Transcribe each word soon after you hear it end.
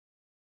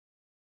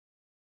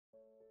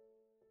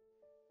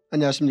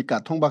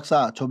안녕하십니까.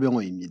 통박사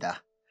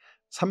조병호입니다.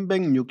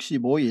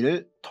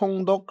 365일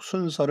통독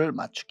순서를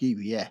맞추기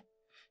위해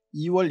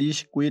 2월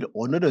 29일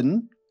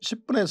오늘은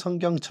 10분의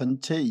성경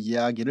전체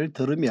이야기를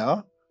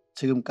들으며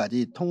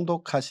지금까지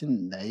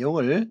통독하신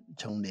내용을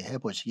정리해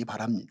보시기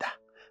바랍니다.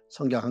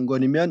 성경 한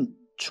권이면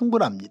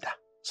충분합니다.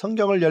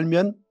 성경을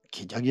열면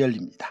기적이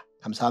열립니다.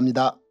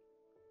 감사합니다.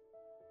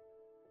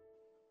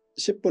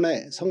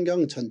 10분의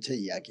성경 전체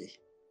이야기.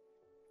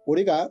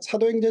 우리가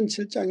사도행전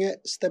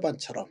 7장의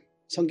스데반처럼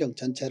성경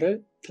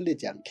전체를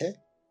틀리지 않게,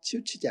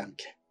 치우치지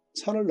않게,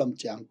 선을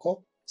넘지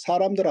않고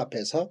사람들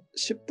앞에서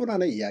 10분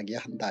안에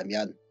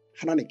이야기한다면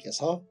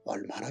하나님께서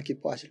얼마나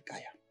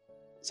기뻐하실까요?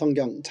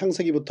 성경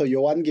창세기부터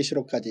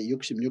요한계시록까지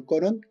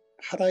 66권은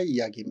하나의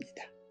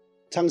이야기입니다.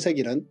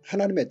 창세기는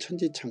하나님의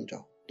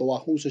천지창조, 노아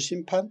홍수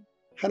심판,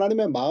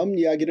 하나님의 마음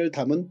이야기를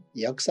담은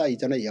역사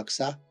이전의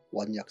역사,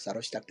 원역사로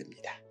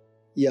시작됩니다.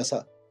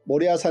 이어서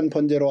모리아산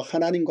번제로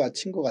하나님과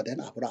친구가 된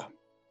아브라함,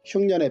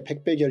 흉년의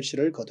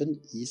백배결실을 거둔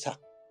이삭,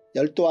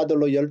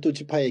 12아들로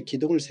 12지파의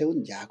기둥을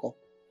세운 야곱,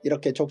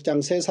 이렇게 족장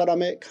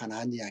 3사람의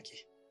가나안 이야기,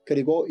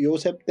 그리고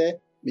요셉 때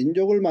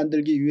민족을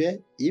만들기 위해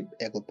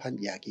입애굽한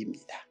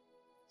이야기입니다.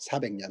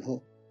 400년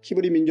후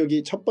히브리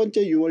민족이 첫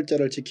번째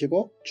유월절을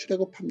지키고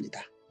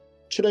출애굽합니다.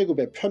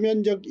 출애굽의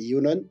표면적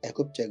이유는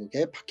애굽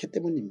제국의 박해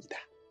때문입니다.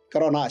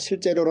 그러나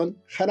실제로는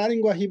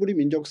하나님과 히브리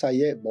민족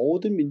사이의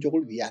모든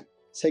민족을 위한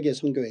세계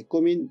선교의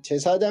꿈인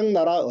제사장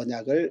나라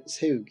언약을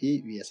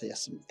세우기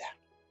위해서였습니다.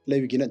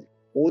 레위기는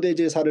 5대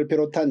제사를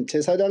비롯한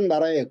제사장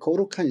나라의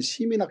거룩한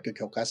시민학교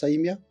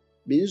교과서이며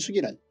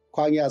민수기는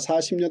광야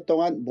 40년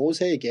동안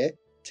모세에게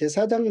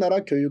제사장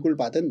나라 교육을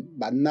받은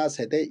만나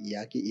세대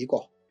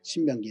이야기이고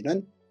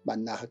신명기는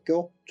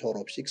만나학교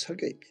졸업식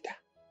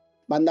설교입니다.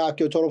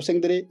 만나학교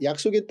졸업생들이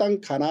약속의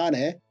땅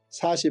가나안에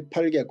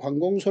 48개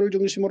관공서를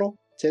중심으로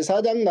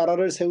제사장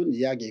나라를 세운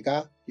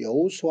이야기가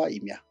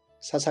여호수아이며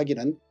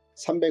사사기는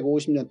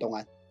 350년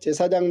동안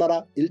제사장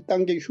나라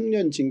 1단계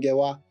흉년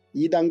징계와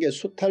 2단계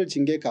수탈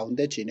징계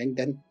가운데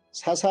진행된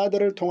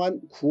사사들을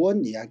통한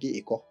구원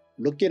이야기이고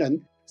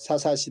룻기는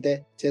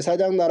사사시대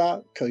제사장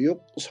나라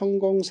교육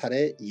성공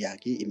사례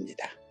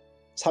이야기입니다.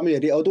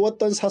 사무엘이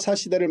어두웠던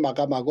사사시대를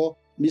마감하고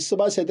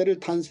미스바 세대를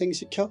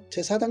탄생시켜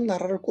제사장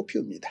나라를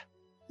꽃피웁니다.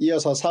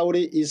 이어서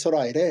사울이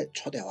이스라엘의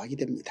초대왕이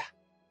됩니다.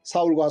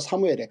 사울과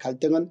사무엘의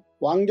갈등은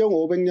왕정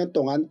 500년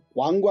동안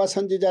왕과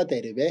선지자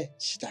대립의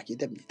시작이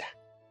됩니다.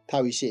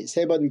 다윗이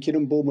 3번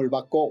기름 부음을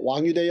받고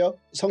왕이 되어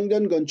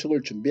성전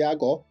건축을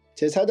준비하고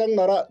제사장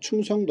나라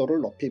충성도를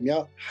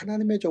높이며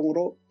하나님의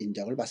종으로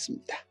인정을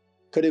받습니다.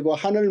 그리고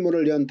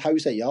하늘문을 연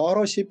다윗의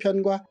여러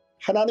시편과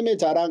하나님의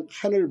자랑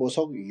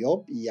하늘보석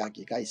욥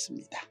이야기가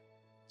있습니다.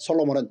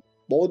 솔로몬은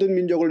모든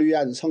민족을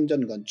위한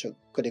성전 건축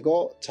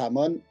그리고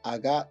잠언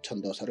아가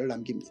전도서를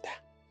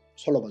남깁니다.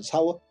 솔로몬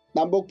사후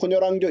남북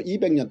분열왕조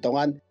 200년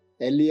동안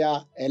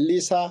엘리야,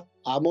 엘리사,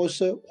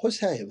 아모스,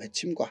 호세아의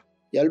외침과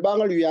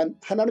열방을 위한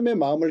하나님의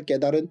마음을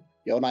깨달은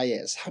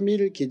요나의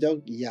 3일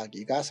기적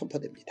이야기가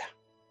선포됩니다.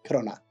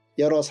 그러나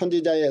여러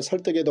선지자의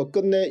설득에도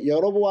끝내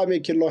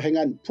여로보암의 길로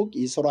행한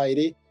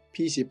북이스라엘이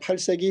BC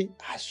 8세기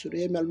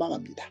아수르에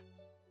멸망합니다.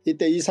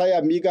 이때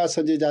이사야 미가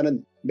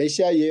선지자는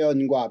메시아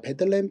예언과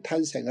베들레헴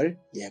탄생을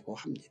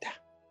예고합니다.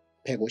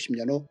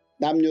 150년 후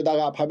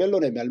남유다가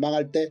바벨론에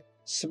멸망할 때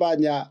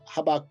스바냐,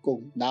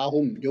 하박국,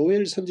 나훔,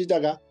 요엘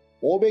선지자가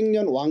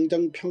 500년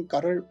왕정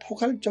평가를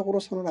포괄적으로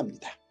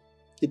선언합니다.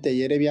 이때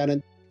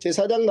예레미야는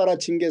제사장 나라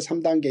징계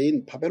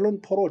 3단계인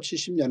바벨론 포로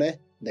 70년의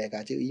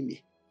 4가지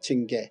의미,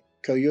 징계,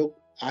 교육,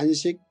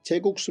 안식,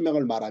 제국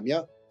수명을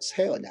말하며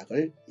새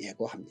언약을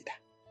예고합니다.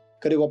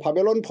 그리고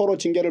바벨론 포로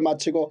징계를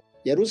마치고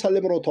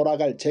예루살렘으로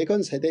돌아갈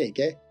재건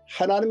세대에게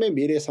하나님의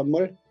미래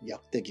선물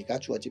역대기가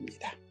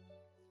주어집니다.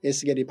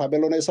 에스겔이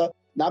바벨론에서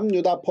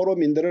남유다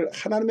포로민들을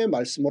하나님의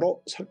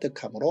말씀으로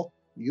설득함으로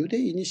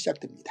유대인이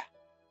시작됩니다.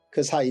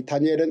 그 사이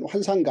다니엘은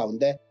환상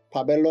가운데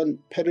바벨론,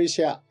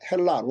 페르시아,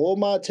 헬라,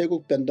 로마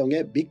제국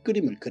변동의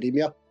밑그림을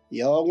그리며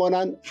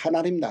영원한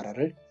하나님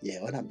나라를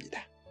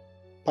예언합니다.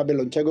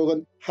 바벨론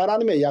제국은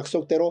하나님의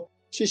약속대로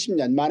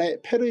 70년 만에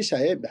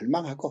페르시아에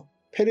멸망하고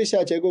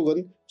페르시아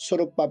제국은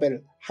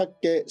수룹바벨,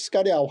 학계,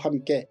 스가랴와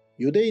함께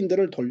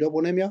유대인들을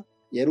돌려보내며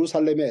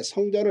예루살렘의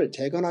성전을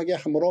재건하게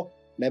함으로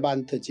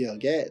레반트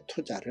지역에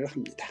투자를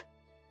합니다.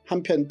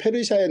 한편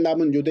페르시아에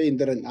남은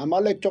유대인들은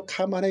아말렉족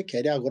하만의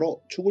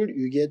계략으로 죽을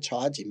위기에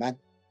처하지만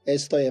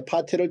에스더의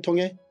파티를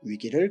통해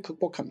위기를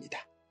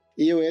극복합니다.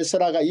 이후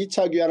에스라가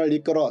 2차 귀환을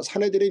이끌어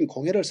사내들인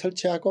공회를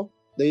설치하고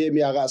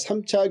느헤미야가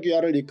 3차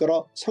귀환을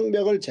이끌어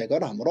성벽을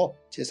재건함으로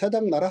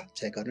제사장 나라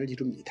재건을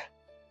이룹니다.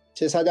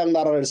 제사장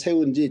나라를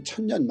세운 지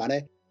 1000년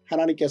만에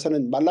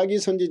하나님께서는 말라기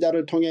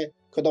선지자를 통해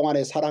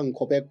그동안의 사랑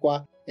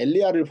고백과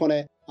엘리야를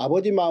보내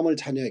아버지 마음을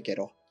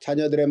자녀에게로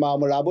자녀들의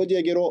마음을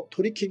아버지에게로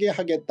돌이키게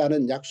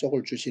하겠다는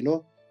약속을 주신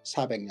후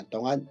 400년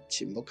동안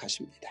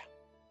침묵하십니다.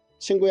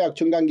 신구약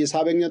중간기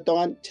 400년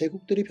동안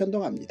제국들이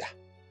변동합니다.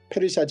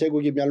 페르시아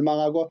제국이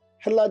멸망하고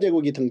헬라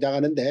제국이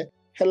등장하는데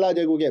헬라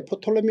제국의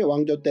프톨레미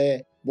왕조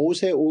때에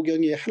모세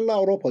오경이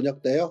헬라어로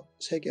번역되어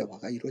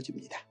세계화가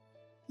이루어집니다.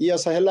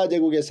 이어서 헬라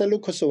제국의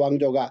셀루쿠스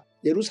왕조가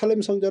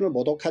예루살렘 성전을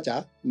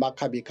모독하자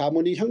마카비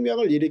가문이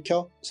혁명을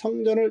일으켜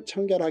성전을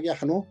청결하게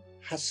한 후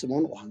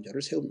하스몬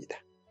왕조를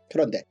세웁니다.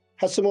 그런데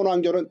하스몬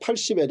왕조는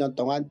 80여 년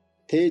동안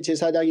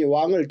대제사장이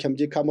왕을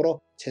겸직함으로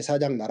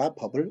제사장 나라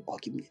법을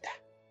어깁니다.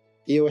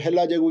 이후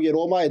헬라 제국이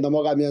로마에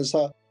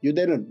넘어가면서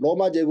유대는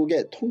로마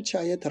제국의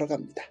통치하에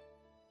들어갑니다.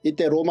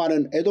 이때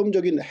로마는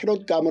에돔족인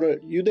헤롯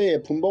가문을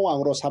유대의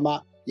분봉왕으로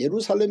삼아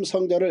예루살렘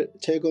성전을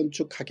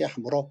재건축하게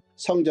하므로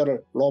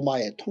성전을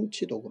로마의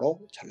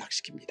통치도구로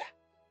전락시킵니다.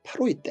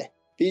 바로 이때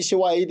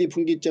BC와 AD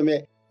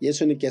분기점에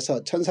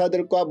예수님께서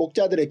천사들과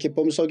목자들의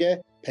기쁨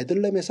속에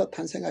베들레헴에서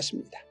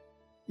탄생하십니다.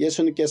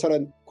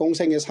 예수님께서는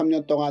공생의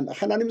 3년 동안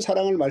하나님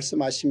사랑을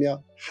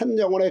말씀하시며 한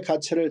영혼의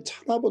가치를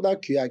천하보다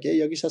귀하게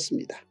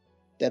여기셨습니다.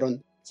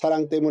 때론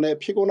사랑 때문에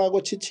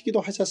피곤하고 지치기도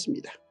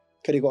하셨습니다.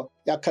 그리고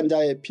약한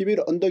자의 비빌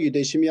언덕이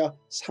되시며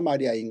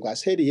사마리아인과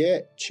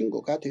세리의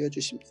친구가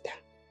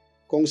되어주십니다.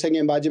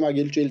 공생의 마지막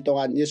일주일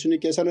동안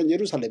예수님께서는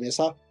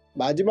예루살렘에서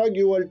마지막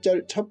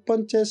유월절 첫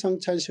번째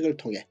성찬식을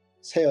통해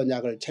새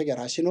언약을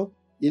체결하신 후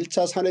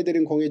 1차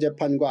산헤드린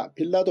공의재판과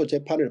빌라도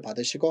재판을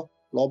받으시고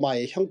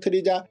로마의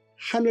형틀이자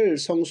하늘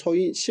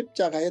성소인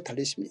십자가에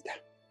달리십니다.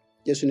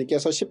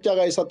 예수님께서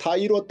십자가에서 다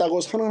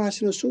이루었다고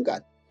선언하시는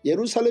순간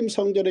예루살렘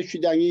성전의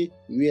휘장이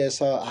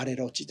위에서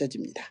아래로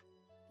찢어집니다.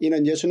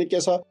 이는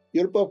예수님께서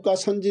율법과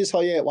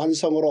선지서의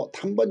완성으로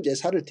단번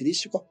제사를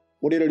드리시고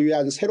우리를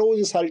위한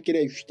새로운 살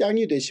길의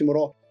휘장이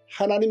되심으로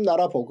하나님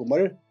나라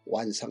복음을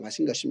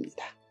완성하신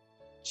것입니다.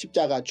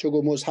 십자가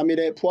죽음 후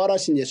 3일에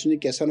부활하신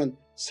예수님께서는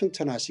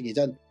승천하시기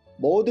전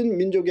모든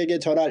민족에게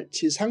전할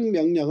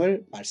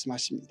지상명령을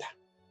말씀하십니다.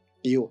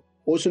 이후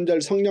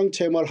오순절 성령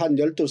체험을 한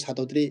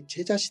 12사도들이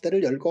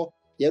제자시대를 열고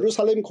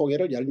예루살렘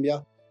공회를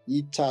열며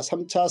 2차,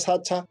 3차,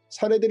 4차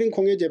산헤드린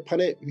공회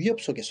재판의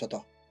위협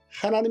속에서도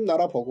하나님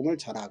나라 복음을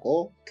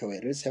전하고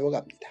교회를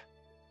세워갑니다.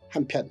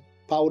 한편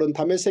바울은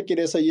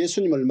다메섹길에서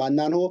예수님을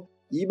만난 후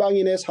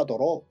이방인의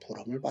사도로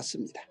부름을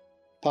받습니다.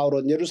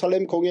 바울은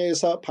예루살렘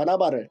공회에서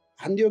바나바를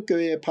안디옥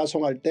교회에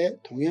파송할 때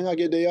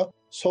동행하게 되어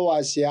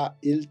소아시아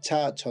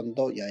 1차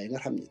전도 여행을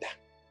합니다.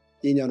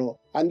 2년 후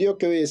안디옥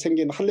교회에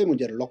생긴 할례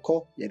문제를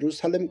놓고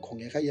예루살렘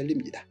공회가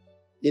열립니다.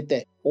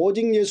 이때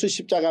오직 예수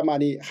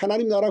십자가만이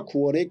하나님 나라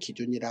구원의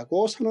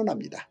기준이라고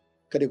선언합니다.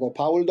 그리고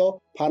바울도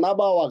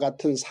바나바와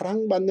같은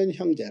사랑받는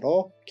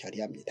형제로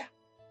결의합니다.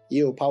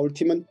 이후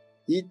바울팀은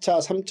 2차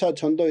 3차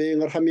전도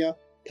여행을 하며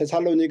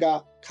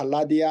데살로니가,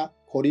 갈라디아,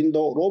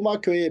 고린도, 로마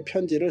교회에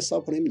편지를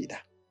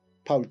써보냅니다.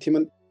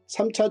 바울팀은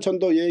 3차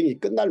전도 여행이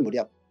끝날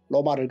무렵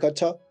로마를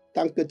거쳐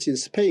땅끝인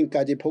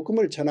스페인까지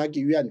복음을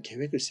전하기 위한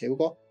계획을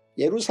세우고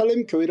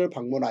예루살렘 교회를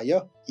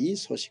방문하여 이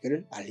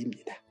소식을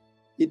알립니다.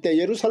 이때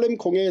예루살렘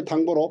공회의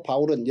당부로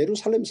바울은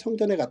예루살렘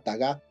성전에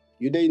갔다가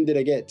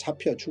유대인들에게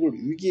잡혀 죽을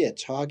위기에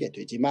처하게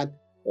되지만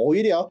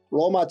오히려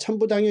로마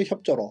천부장의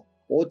협조로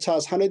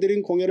 5차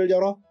산헤드린 공회를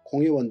열어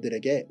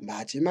공회원들에게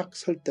마지막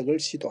설득을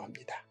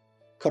시도합니다.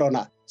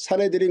 그러나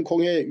산헤드린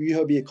공회의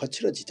위협이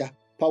거칠어지자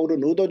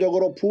바울은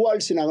의도적으로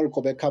부활신앙을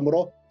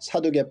고백하므로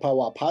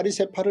사두개파와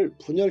바리새파를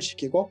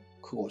분열시키고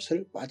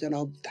그곳을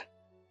빠져나옵니다.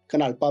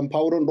 그날 밤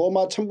바울은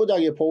로마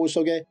천부장의 보호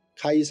속에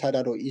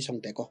가이사랴로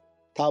이송되고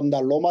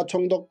다음날 로마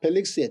총독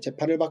벨릭스의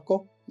재판을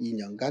받고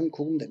 2년간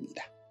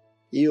구금됩니다.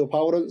 이후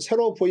바울은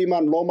새로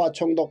부임한 로마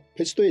총독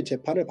베스도의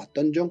재판을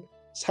받던 중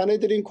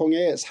산헤드린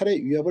공회의 살해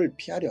위협을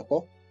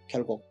피하려고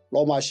결국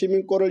로마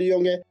시민권을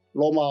이용해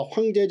로마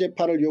황제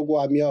재판을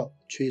요구하며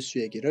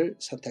죄수의 길을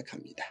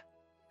선택합니다.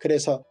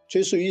 그래서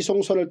죄수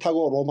이송선을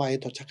타고 로마에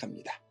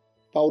도착합니다.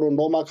 바울은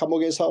로마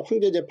감옥에서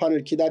황제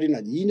재판을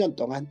기다리는 2년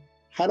동안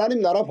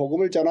하나님 나라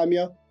복음을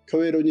전하며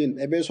교회론인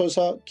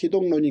에베소서,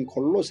 기독론인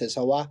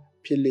골로새서와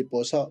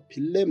빌립보서,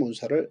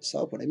 빌레몬서를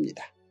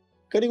써보냅니다.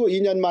 그리고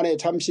 2년 만에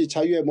잠시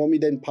자유의 몸이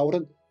된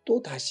바울은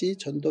또다시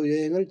전도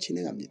여행을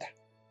진행합니다.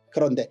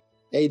 그런데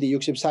AD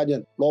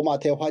 64년 로마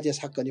대화재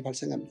사건이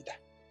발생합니다.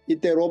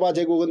 이때 로마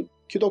제국은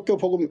기독교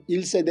복음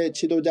 1세대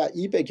지도자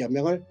 200여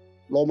명을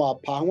로마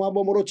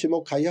방화범으로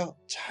지목하여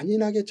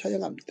잔인하게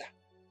처형합니다.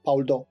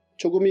 바울도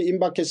죽음이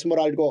임박했음을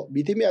알고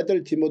믿음의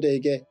아들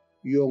디모데에게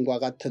유언과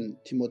같은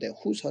디모데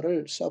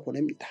후서를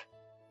써보냅니다.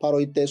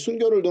 바로 이때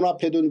순교를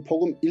눈앞에 둔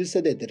복음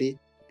 1세대들이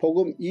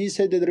복음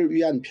 2세대들을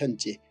위한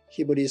편지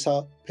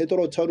히브리서,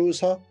 베드로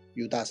전후서,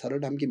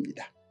 유다서를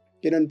남깁니다.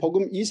 이는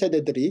복음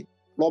 2세대들이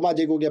로마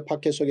제국의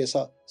박해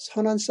속에서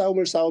선한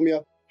싸움을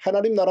싸우며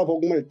하나님 나라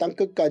복음을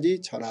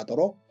땅끝까지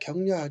전하도록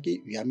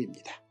격려하기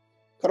위함입니다.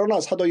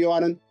 그러나 사도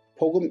요한은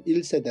복음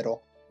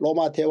 1세대로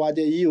로마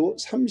대화제 이후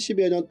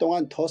 30여 년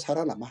동안 더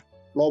살아남아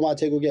로마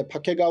제국의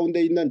박해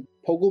가운데 있는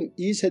복음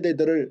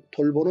 2세대들을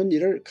돌보는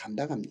일을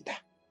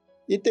감당합니다.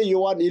 이때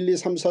요한 1, 2,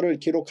 3서를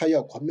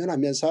기록하여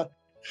권면하면서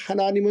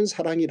하나님은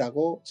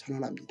사랑이라고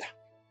선언합니다.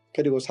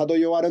 그리고 사도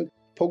요한은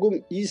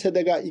복음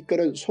 2세대가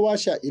이끄는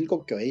소아시아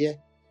 7교회에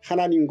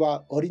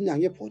하나님과 어린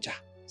양의 보좌,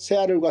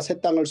 새하늘과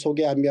새 땅을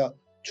소개하며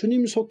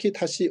주님 속히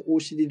다시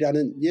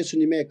오시리라는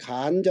예수님의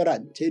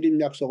간절한 재림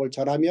약속을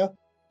전하며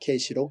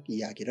계시록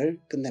이야기를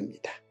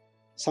끝냅니다.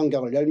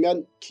 성경을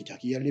열면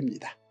기적이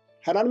열립니다.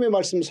 하나님의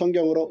말씀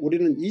성경으로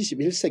우리는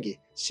 21세기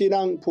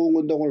신앙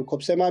부흥운동을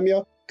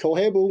곱셈하며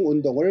교회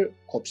부흥운동을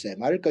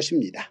곱셈할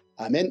것입니다.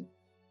 아멘.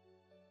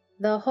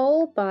 The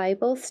whole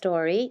Bible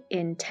story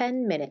in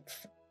 10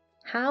 minutes.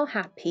 How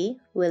happy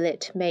will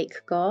it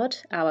make God,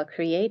 our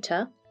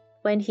Creator,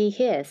 when He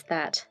hears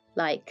that,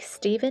 like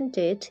Stephen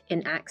did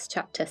in Acts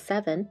chapter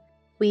 7,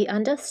 we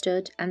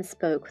understood and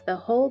spoke the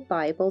whole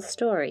Bible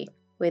story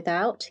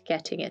without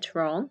getting it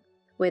wrong,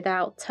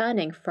 without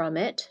turning from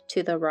it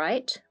to the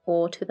right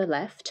or to the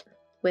left,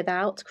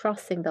 without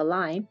crossing the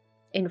line,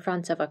 in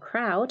front of a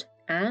crowd,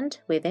 and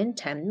within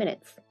 10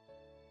 minutes.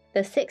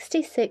 The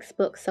 66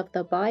 books of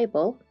the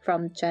Bible,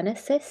 from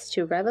Genesis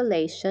to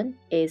Revelation,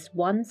 is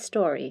one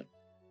story.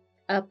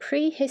 A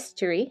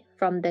prehistory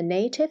from the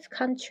native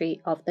country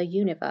of the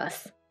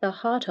universe, the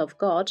heart of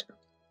God,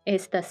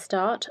 is the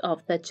start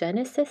of the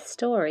Genesis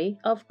story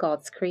of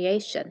God's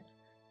creation,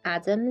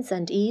 Adam's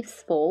and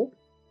Eve's fall,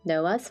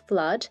 Noah's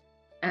flood,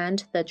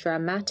 and the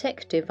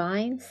dramatic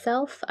divine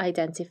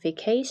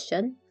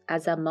self-identification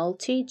as a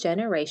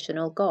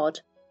multi-generational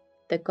God,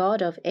 the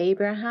God of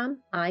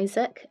Abraham,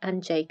 Isaac,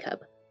 and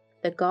Jacob,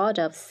 the God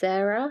of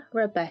Sarah,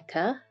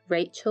 Rebekah,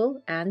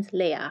 Rachel, and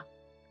Leah.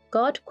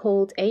 God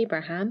called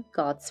Abraham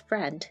God's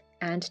friend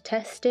and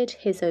tested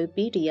his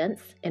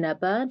obedience in a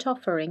burnt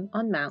offering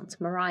on Mount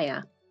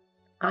Moriah.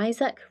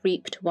 Isaac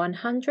reaped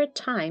 100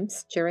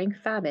 times during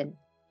famine.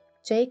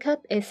 Jacob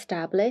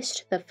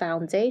established the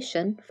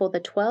foundation for the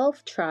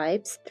 12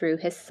 tribes through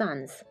his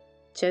sons.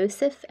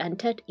 Joseph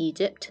entered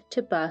Egypt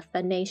to birth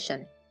a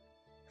nation.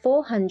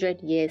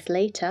 400 years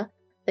later,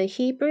 the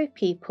Hebrew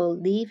people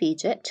leave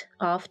Egypt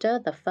after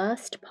the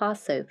first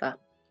Passover.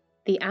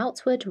 The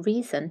outward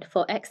reason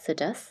for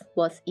Exodus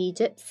was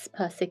Egypt's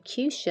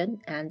persecution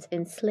and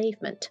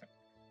enslavement.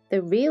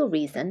 The real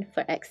reason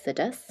for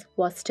Exodus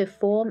was to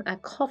form a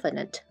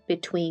covenant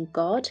between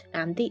God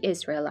and the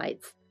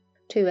Israelites,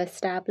 to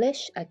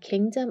establish a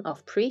kingdom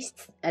of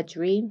priests, a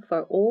dream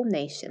for all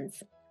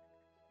nations.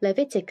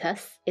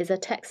 Leviticus is a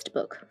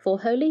textbook for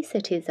holy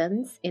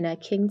citizens in a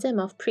kingdom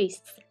of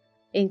priests,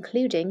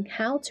 including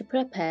how to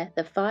prepare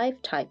the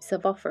 5 types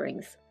of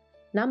offerings.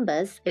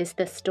 Numbers is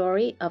the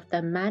story of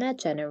the manna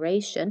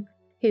generation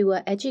who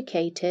were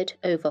educated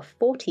over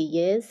 40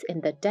 years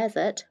in the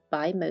desert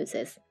by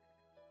Moses.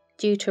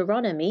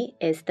 Deuteronomy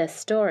is the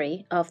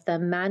story of the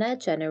manna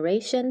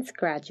generation's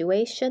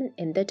graduation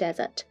in the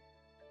desert.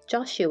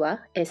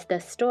 Joshua is the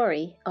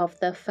story of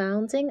the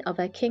founding of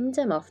a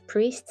kingdom of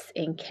priests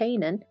in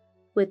Canaan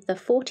with the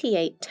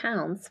 48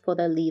 towns for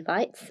the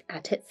Levites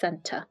at its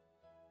center.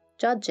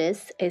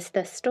 Judges is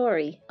the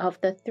story of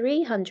the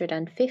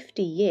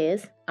 350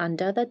 years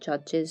under the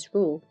judges'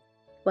 rule,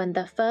 when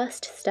the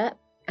first step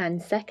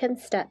and second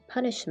step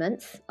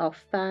punishments of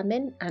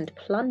famine and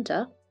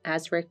plunder,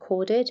 as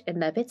recorded in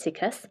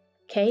Leviticus,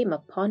 came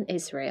upon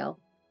Israel.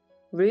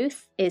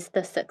 Ruth is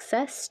the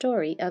success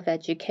story of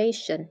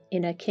education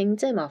in a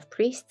kingdom of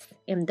priests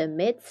in the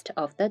midst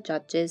of the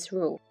judges'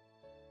 rule.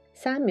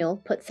 Samuel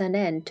puts an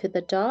end to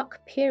the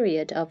dark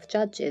period of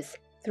judges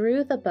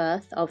through the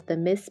birth of the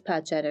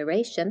Mizpah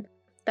generation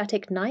that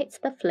ignites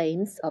the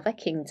flames of a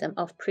kingdom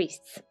of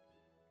priests.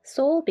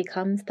 Saul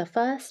becomes the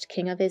first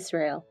king of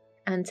Israel,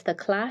 and the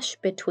clash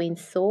between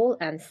Saul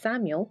and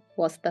Samuel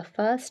was the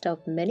first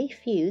of many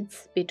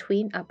feuds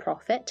between a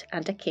prophet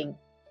and a king.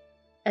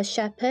 A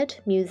shepherd,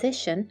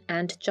 musician,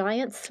 and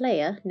giant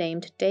slayer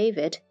named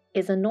David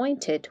is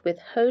anointed with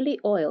holy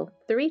oil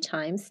 3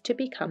 times to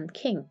become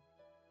king,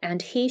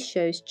 and he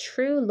shows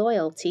true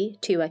loyalty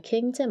to a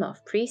kingdom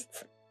of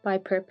priests by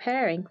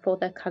preparing for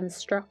the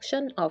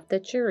construction of the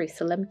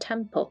Jerusalem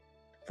temple,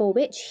 for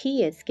which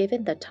he is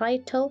given the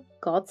title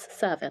God's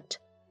servant.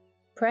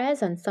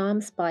 Prayers and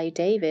psalms by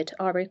David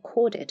are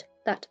recorded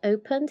that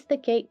opened the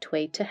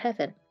gateway to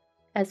heaven,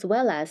 as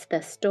well as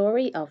the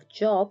story of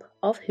Job,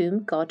 of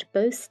whom God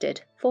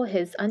boasted for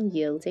his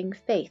unyielding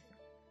faith.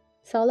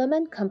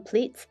 Solomon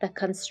completes the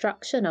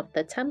construction of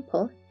the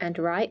temple and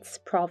writes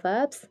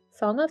Proverbs,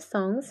 Song of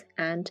Songs,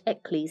 and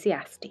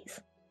Ecclesiastes.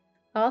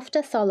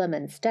 After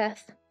Solomon's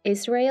death,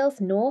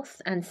 Israel's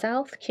north and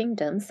south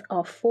kingdoms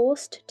are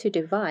forced to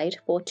divide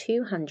for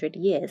 200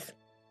 years.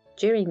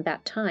 During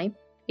that time,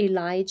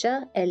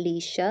 Elijah,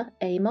 Elisha,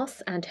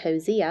 Amos, and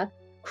Hosea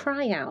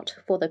cry out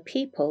for the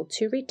people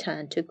to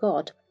return to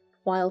God,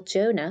 while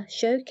Jonah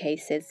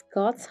showcases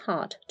God's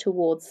heart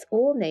towards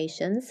all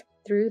nations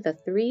through the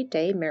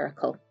 3-day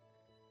miracle.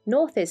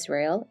 North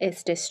Israel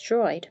is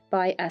destroyed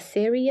by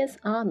Assyria's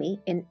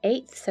army in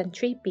 8th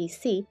century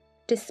BC,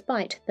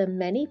 despite the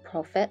many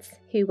prophets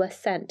who were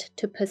sent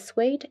to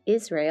persuade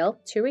Israel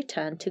to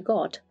return to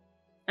God.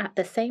 At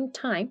the same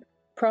time,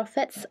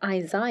 prophets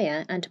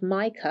Isaiah and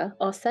Micah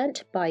are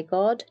sent by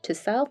God to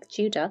South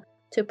Judah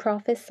to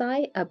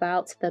prophesy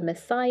about the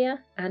Messiah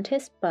and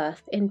his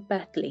birth in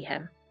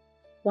Bethlehem.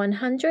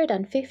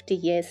 150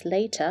 years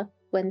later,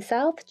 when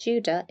South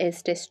Judah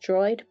is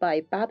destroyed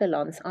by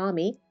Babylon's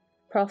army,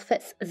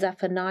 prophets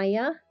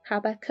Zephaniah,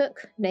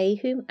 Habakkuk,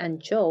 Nahum, and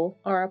Joel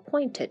are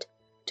appointed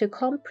to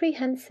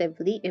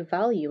comprehensively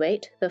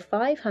evaluate the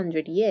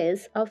 500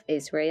 years of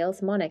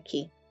Israel's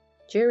monarchy.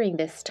 During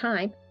this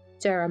time,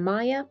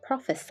 Jeremiah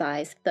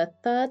prophesies the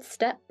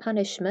third-step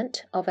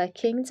punishment of a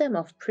kingdom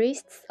of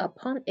priests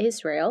upon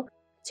Israel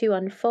to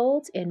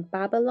unfold in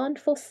Babylon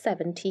for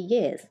 70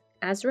 years,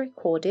 as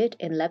recorded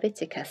in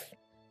Leviticus.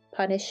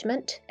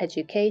 Punishment,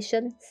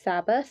 education,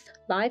 Sabbath,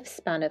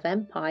 lifespan of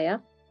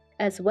empire,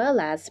 as well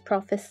as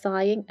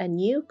prophesying a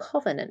new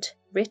covenant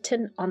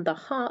written on the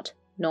heart,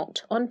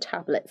 not on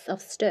tablets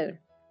of stone.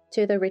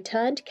 To the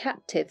returned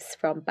captives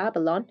from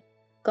Babylon,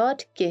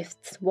 God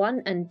gifts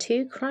 1 and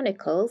 2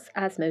 Chronicles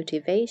as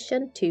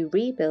motivation to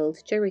rebuild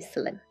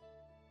Jerusalem.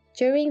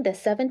 During the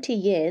 70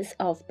 years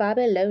of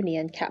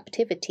Babylonian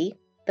captivity,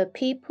 the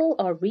people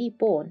are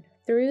reborn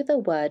through the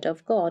word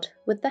of God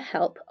with the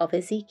help of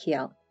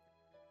Ezekiel.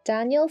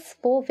 Daniel's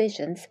 4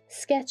 visions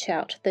sketch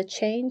out the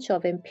change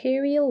of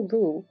imperial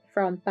rule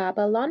from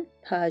Babylon,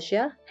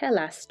 Persia,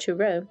 Hellas to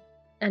Rome,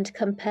 and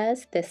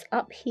compares this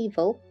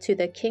upheaval to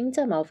the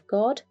kingdom of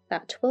God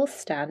that will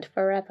stand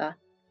forever.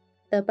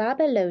 The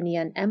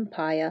Babylonian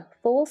Empire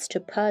falls to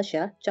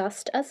Persia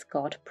just as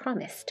God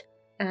promised,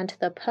 and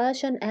the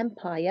Persian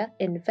Empire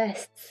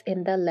invests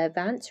in the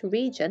Levant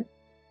region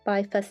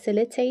by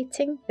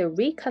facilitating the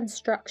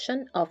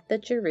reconstruction of the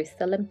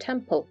Jerusalem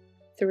temple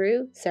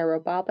through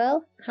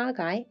Zerubbabel,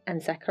 Haggai,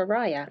 and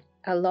Zechariah,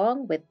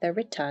 along with the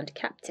returned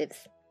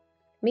captives.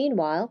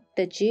 Meanwhile,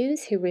 the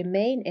Jews who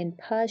remain in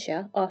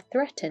Persia are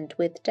threatened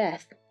with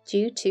death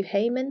due to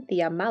Haman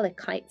the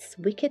Amalekite's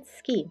wicked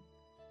scheme,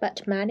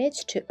 but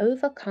manage to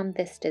overcome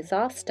this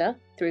disaster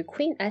through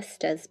Queen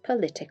Esther's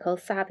political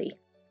savvy.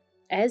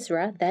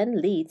 Ezra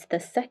then leads the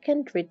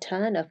second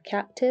return of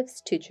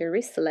captives to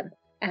Jerusalem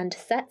and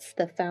sets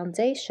the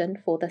foundation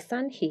for the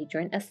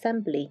Sanhedrin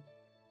assembly.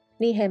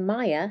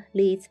 Nehemiah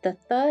leads the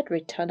third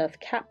return of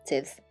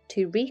captives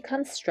to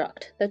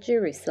reconstruct the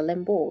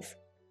Jerusalem walls.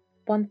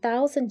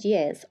 1,000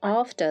 years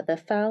after the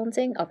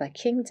founding of a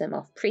kingdom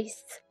of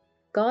priests,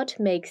 God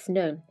makes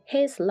known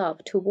his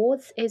love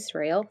towards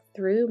Israel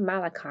through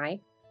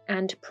Malachi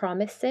and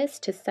promises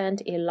to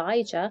send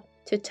Elijah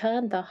to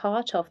turn the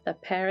heart of the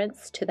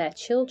parents to their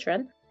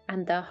children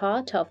and the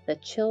heart of the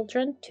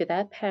children to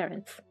their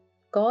parents.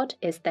 God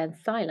is then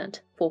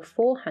silent for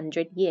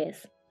 400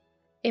 years.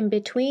 In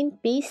between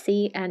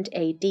BC and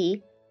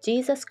AD,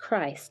 Jesus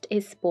Christ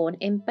is born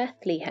in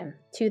Bethlehem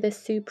to the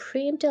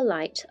supreme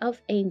delight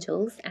of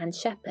angels and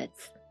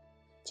shepherds.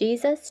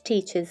 Jesus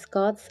teaches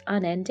God's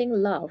unending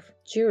love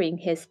during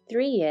his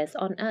 3 years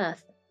on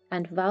earth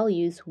and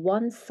values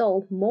one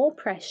soul more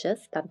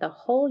precious than the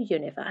whole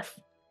universe.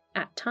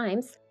 At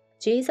times,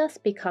 Jesus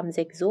becomes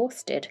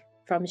exhausted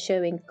from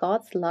showing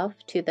God's love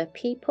to the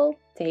people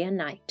day and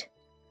night.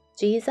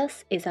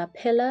 Jesus is a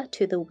pillar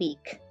to the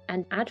weak,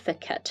 an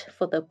advocate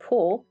for the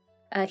poor,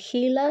 a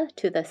healer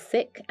to the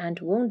sick and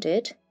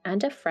wounded,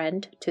 and a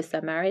friend to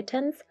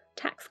Samaritans,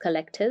 tax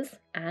collectors,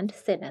 and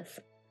sinners.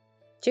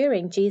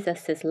 During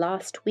Jesus'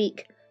 last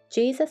week,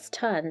 Jesus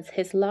turns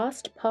his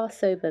last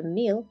Passover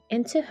meal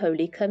into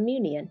Holy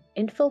Communion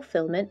in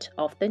fulfillment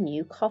of the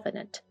New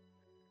Covenant.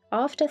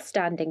 After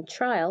standing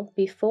trial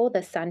before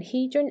the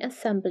Sanhedrin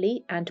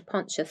assembly and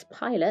Pontius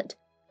Pilate,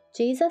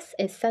 Jesus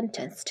is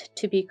sentenced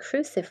to be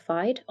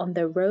crucified on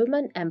the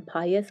Roman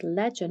Empire's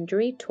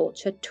legendary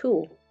torture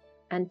tool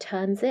and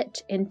turns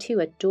it into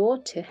a door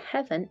to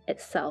heaven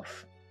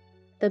itself.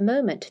 The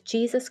moment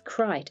Jesus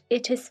cried,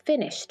 "It is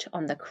finished,"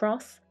 on the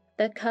cross,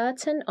 the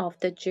curtain of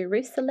the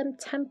Jerusalem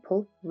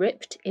temple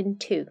ripped in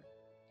two.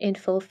 In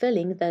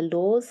fulfilling the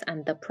laws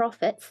and the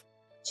prophets,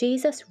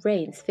 Jesus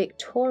reigns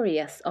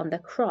victorious on the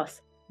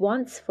cross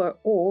once for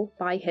all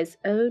by his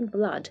own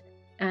blood,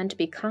 and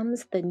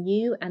becomes the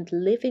new and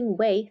living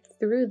way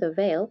through the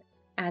veil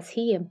as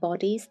he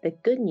embodies the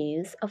good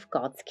news of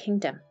God's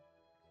kingdom.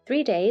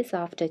 3 days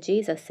after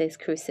Jesus'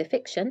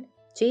 crucifixion,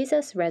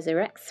 Jesus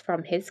resurrects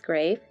from his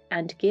grave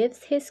and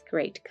gives his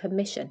great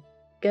commission: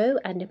 go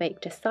and make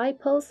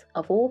disciples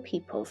of all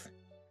peoples.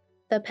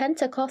 The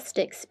Pentecost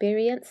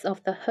experience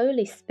of the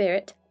Holy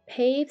Spirit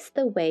paves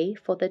the way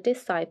for the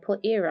disciple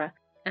era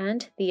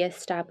and the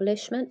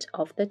establishment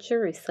of the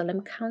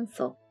Jerusalem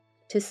Council,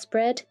 to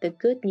spread the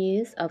good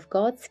news of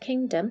God's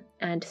kingdom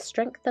and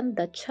strengthen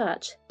the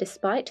church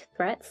despite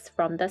threats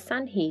from the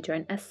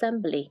Sanhedrin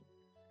assembly.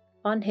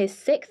 On his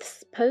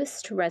 6th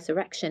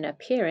post-resurrection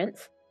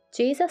appearance,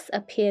 Jesus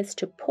appears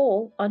to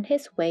Paul on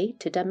his way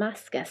to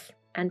Damascus,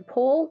 and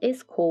Paul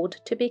is called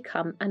to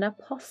become an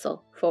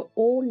apostle for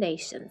all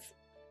nations.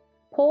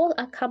 Paul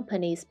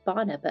accompanies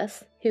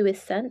Barnabas, who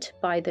is sent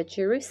by the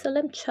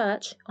Jerusalem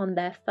church on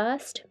their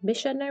first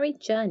missionary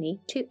journey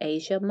to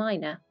Asia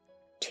Minor.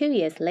 2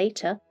 years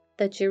later,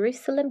 the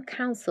Jerusalem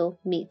Council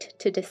meet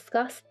to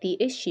discuss the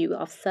issue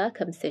of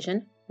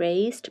circumcision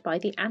raised by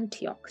the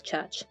Antioch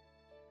church.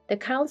 The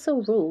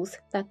council rules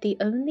that the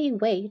only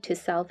way to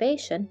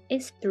salvation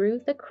is through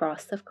the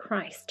cross of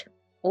Christ.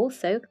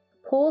 Also,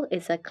 Paul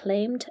is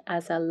acclaimed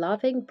as a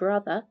loving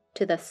brother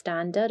to the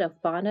standard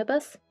of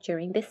Barnabas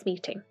during this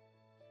meeting.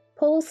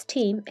 Paul's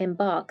team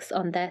embarks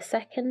on their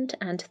second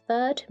and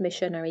third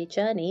missionary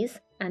journeys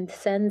and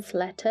sends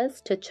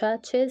letters to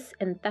churches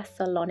in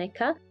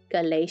Thessalonica,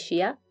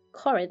 Galatia,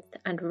 Corinth,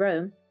 and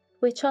Rome,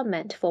 which are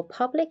meant for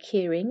public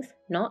hearings,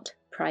 not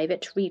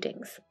private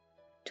readings.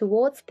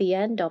 Towards the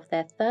end of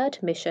their third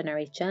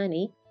missionary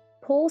journey,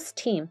 Paul's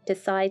team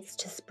decides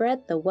to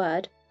spread the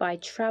word by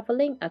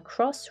traveling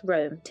across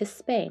Rome to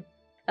Spain,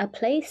 a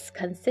place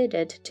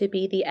considered to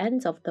be the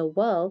end of the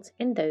world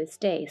in those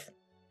days.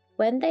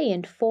 When they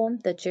inform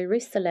the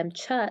Jerusalem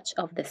church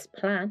of this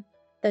plan,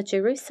 the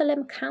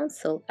Jerusalem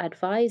Council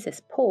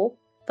advises Paul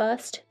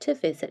first to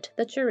visit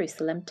the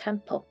Jerusalem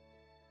temple.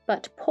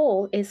 But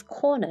Paul is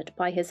cornered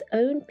by his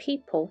own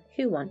people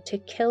who want to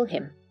kill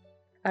him.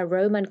 A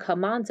Roman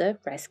commander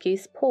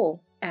rescues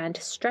Paul and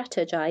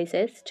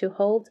strategizes to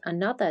hold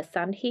another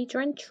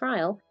Sanhedrin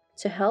trial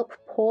to help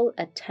Paul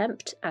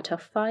attempt at a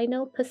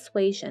final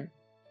persuasion.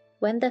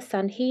 When the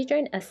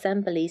Sanhedrin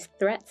assembly's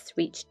threats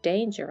reach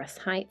dangerous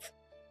heights,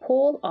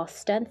 Paul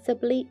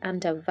ostensibly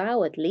and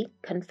avowedly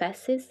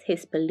confesses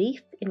his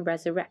belief in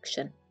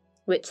resurrection,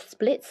 which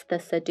splits the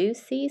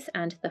Sadducees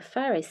and the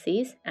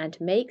Pharisees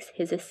and makes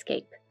his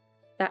escape.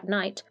 That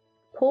night,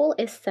 Paul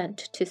is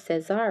sent to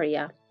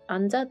Caesarea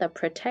under the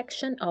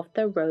protection of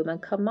the Roman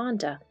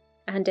commander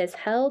and is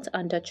held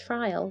under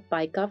trial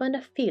by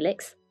Governor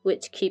Felix,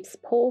 which keeps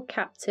Paul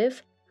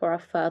captive for a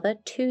further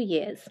 2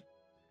 years.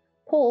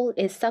 Paul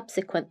is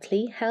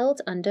subsequently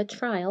held under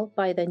trial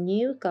by the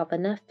new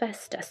governor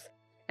Festus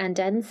and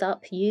ends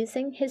up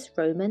using his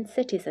Roman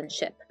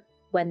citizenship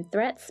when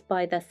threats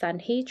by the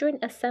Sanhedrin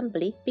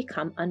assembly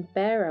become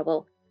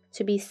unbearable,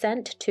 to be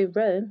sent to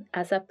Rome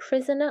as a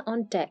prisoner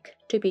on deck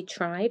to be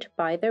tried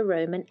by the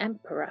Roman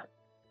emperor.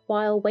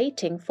 While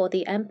waiting for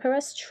the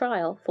emperor's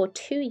trial for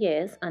 2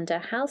 years under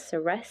house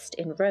arrest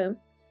in Rome,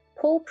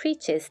 Paul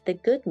preaches the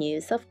good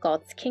news of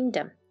God's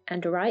kingdom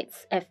and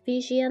writes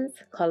Ephesians,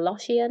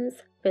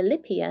 Colossians,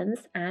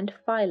 Philippians, and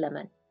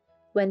Philemon.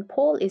 When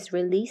Paul is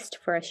released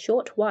for a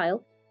short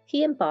while,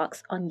 he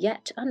embarks on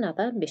yet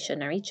another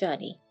missionary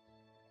journey.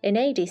 In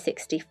AD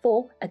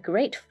 64, a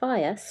great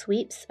fire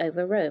sweeps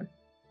over Rome.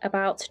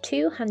 About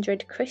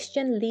 200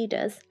 Christian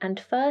leaders and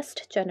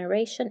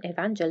first-generation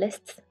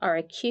evangelists are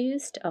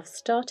accused of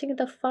starting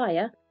the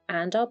fire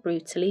and are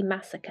brutally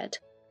massacred.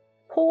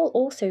 Paul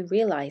also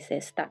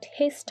realizes that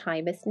his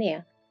time is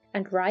near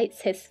and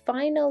writes his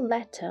final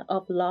letter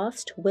of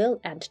last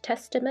will and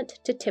testament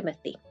to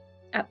Timothy.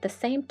 At the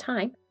same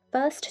time,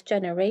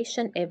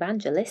 first-generation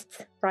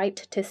evangelists write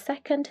to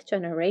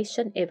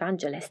second-generation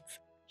evangelists,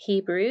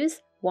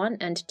 Hebrews, 1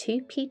 and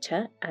 2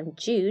 Peter, and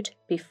Jude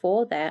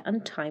before their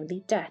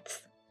untimely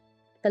deaths.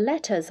 The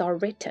letters are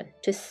written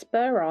to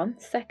spur on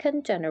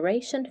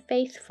second-generation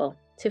faithful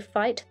to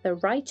fight the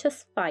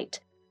righteous fight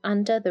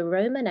under the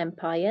Roman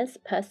Empire's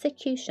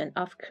persecution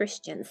of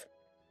Christians,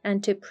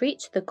 and to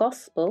preach the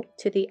gospel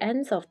to the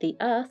ends of the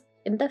earth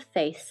in the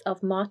face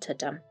of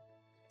martyrdom.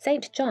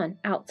 St. John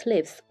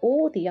outlives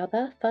all the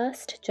other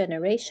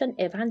first-generation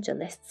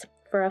evangelists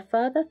for a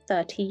further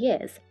 30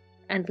 years,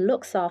 and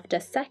looks after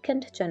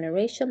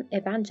second-generation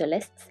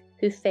evangelists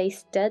who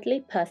face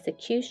deadly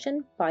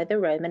persecution by the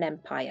Roman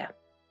Empire.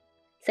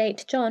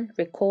 St. John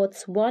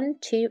records 1,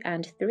 2,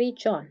 and 3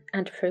 John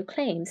and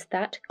proclaims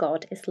that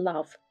God is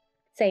love.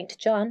 St.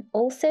 John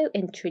also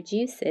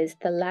introduces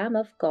the Lamb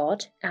of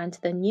God and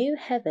the new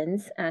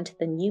heavens and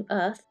the new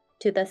earth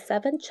to the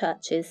 7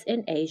 churches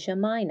in Asia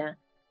Minor,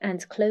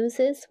 and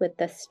closes with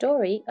the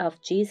story of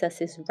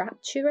Jesus'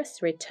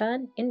 rapturous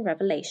return in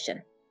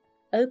Revelation.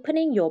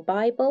 Opening your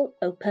Bible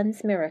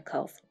opens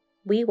miracles.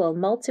 We will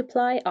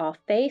multiply our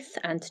faith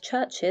and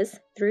churches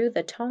through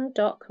the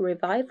통독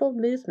revival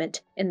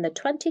movement in the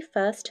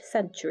 21st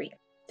century,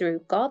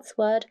 through God's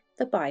Word,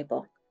 the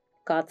Bible.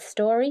 God's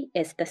story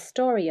is the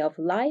story of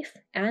life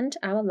and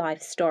our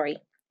life story.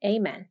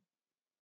 Amen.